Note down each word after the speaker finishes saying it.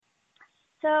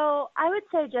So I would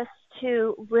say just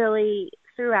to really,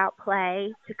 throughout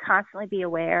play, to constantly be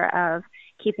aware of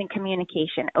keeping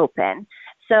communication open.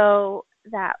 So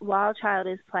that while a child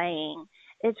is playing,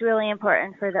 it's really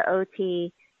important for the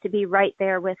OT to be right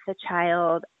there with the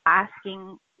child,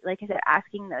 asking, like I said,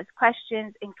 asking those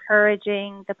questions,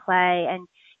 encouraging the play, and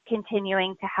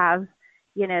continuing to have,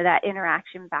 that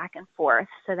interaction back and forth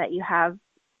so that you have,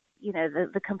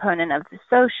 the component of the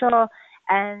social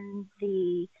and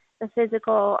the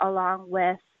physical, along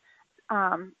with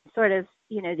sort of,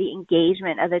 the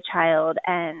engagement of the child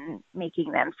and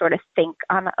making them sort of think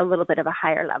on a little bit of a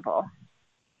higher level.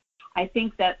 I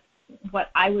think that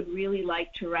what I would really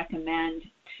like to recommend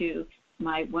to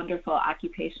my wonderful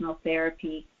occupational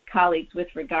therapy colleagues with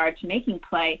regard to making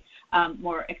play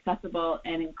more accessible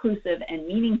and inclusive and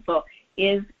meaningful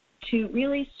is to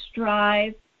really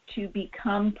strive to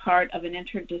become part of an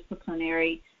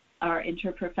interdisciplinary or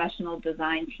interprofessional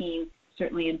design team,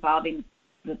 certainly involving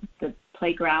the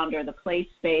playground or the play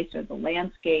space or the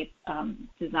landscape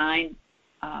design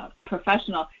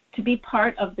professional, to be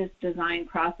part of this design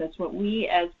process. What we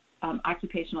as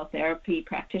occupational therapy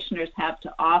practitioners have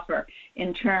to offer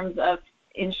in terms of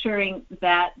ensuring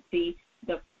that the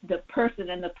person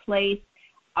and the place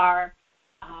are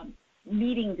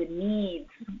meeting the needs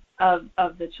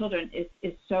of the children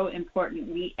is so important.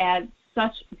 We add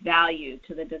such value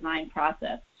to the design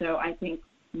process. So I think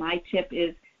my tip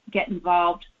is get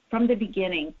involved from the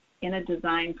beginning in a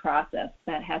design process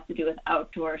that has to do with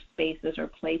outdoor spaces or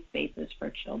play spaces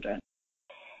for children.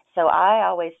 So I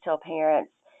always tell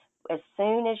parents, as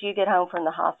soon as you get home from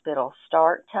the hospital,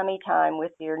 start tummy time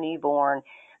with your newborn,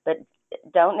 but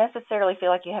don't necessarily feel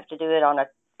like you have to do it on a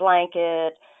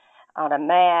blanket, on a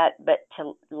mat, but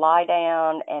to lie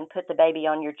down and put the baby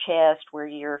on your chest where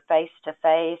you're face to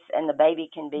face and the baby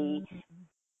can be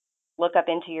look up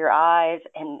into your eyes.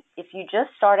 And if you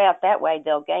just start out that way,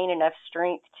 they'll gain enough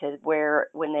strength to where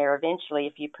when they're eventually,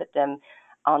 if you put them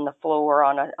on the floor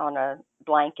on a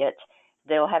blanket,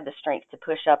 they'll have the strength to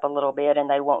push up a little bit and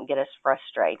they won't get as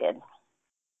frustrated.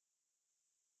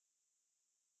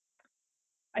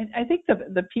 I think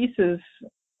the pieces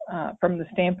from the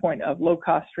standpoint of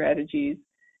low-cost strategies,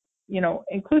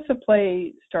 inclusive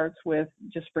play starts with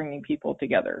just bringing people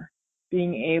together,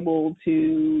 being able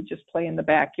to just play in the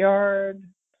backyard,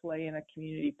 play in a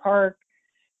community park,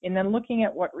 and then looking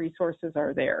at what resources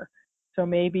are there. So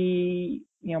maybe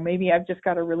I've just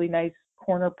got a really nice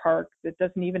corner park that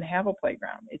doesn't even have a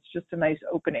playground. It's just a nice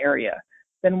open area.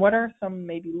 Then what are some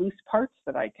maybe loose parts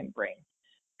that I can bring?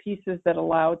 Pieces that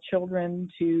allow children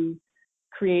to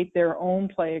create their own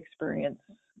play experience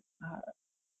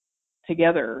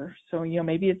together. So,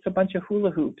 maybe it's a bunch of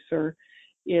hula hoops, or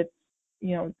it's,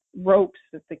 ropes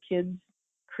that the kids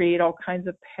create all kinds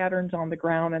of patterns on the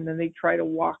ground, and then they try to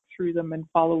walk through them and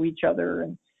follow each other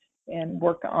and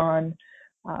work on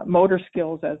motor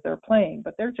skills as they're playing,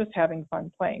 but they're just having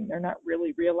fun playing. They're not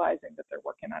really realizing that they're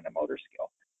working on a motor skill.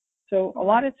 So a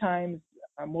lot of times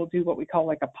we'll do what we call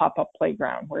like a pop-up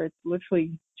playground, where it's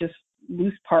literally just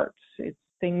loose parts. It's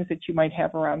things that you might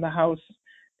have around the house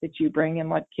that you bring and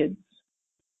let kids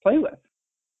play with.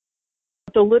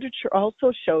 The literature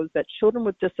also shows that children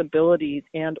with disabilities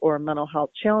and or mental health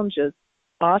challenges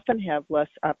often have less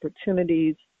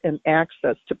opportunities and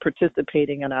access to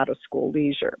participating in out-of-school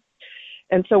leisure.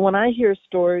 And so when I hear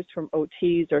stories from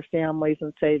OTs or families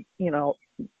and say,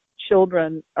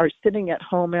 children are sitting at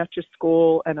home after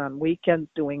school and on weekends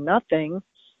doing nothing,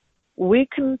 we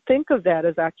can think of that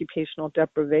as occupational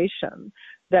deprivation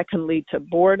that can lead to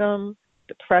boredom,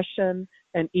 depression,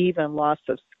 and even loss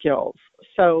of skills.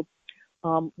 So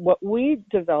what we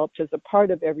developed as a part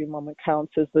of Every Moment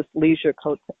Counts is this leisure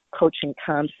coaching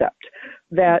concept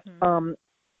that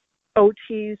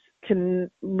OTs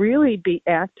can really be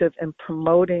active in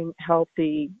promoting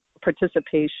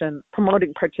participation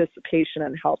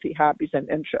in healthy hobbies and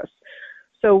interests.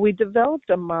 So we developed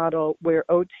a model where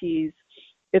OTs,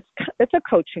 it's a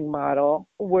coaching model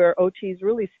where OTs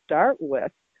really start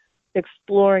with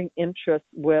exploring interests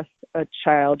with a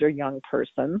child or young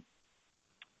person.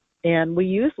 And we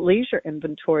use leisure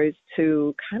inventories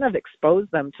to kind of expose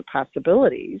them to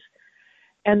possibilities.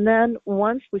 And then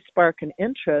once we spark an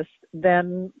interest,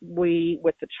 then we,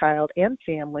 with the child and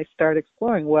family, start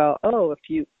exploring,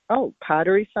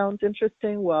 pottery sounds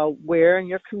interesting. Well, where in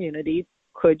your community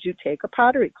could you take a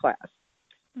pottery class?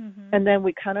 Mm-hmm. And then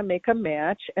we kind of make a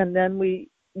match, and then we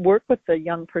work with the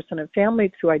young person and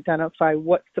family to identify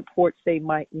what supports they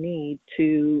might need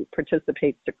to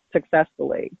participate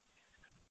successfully.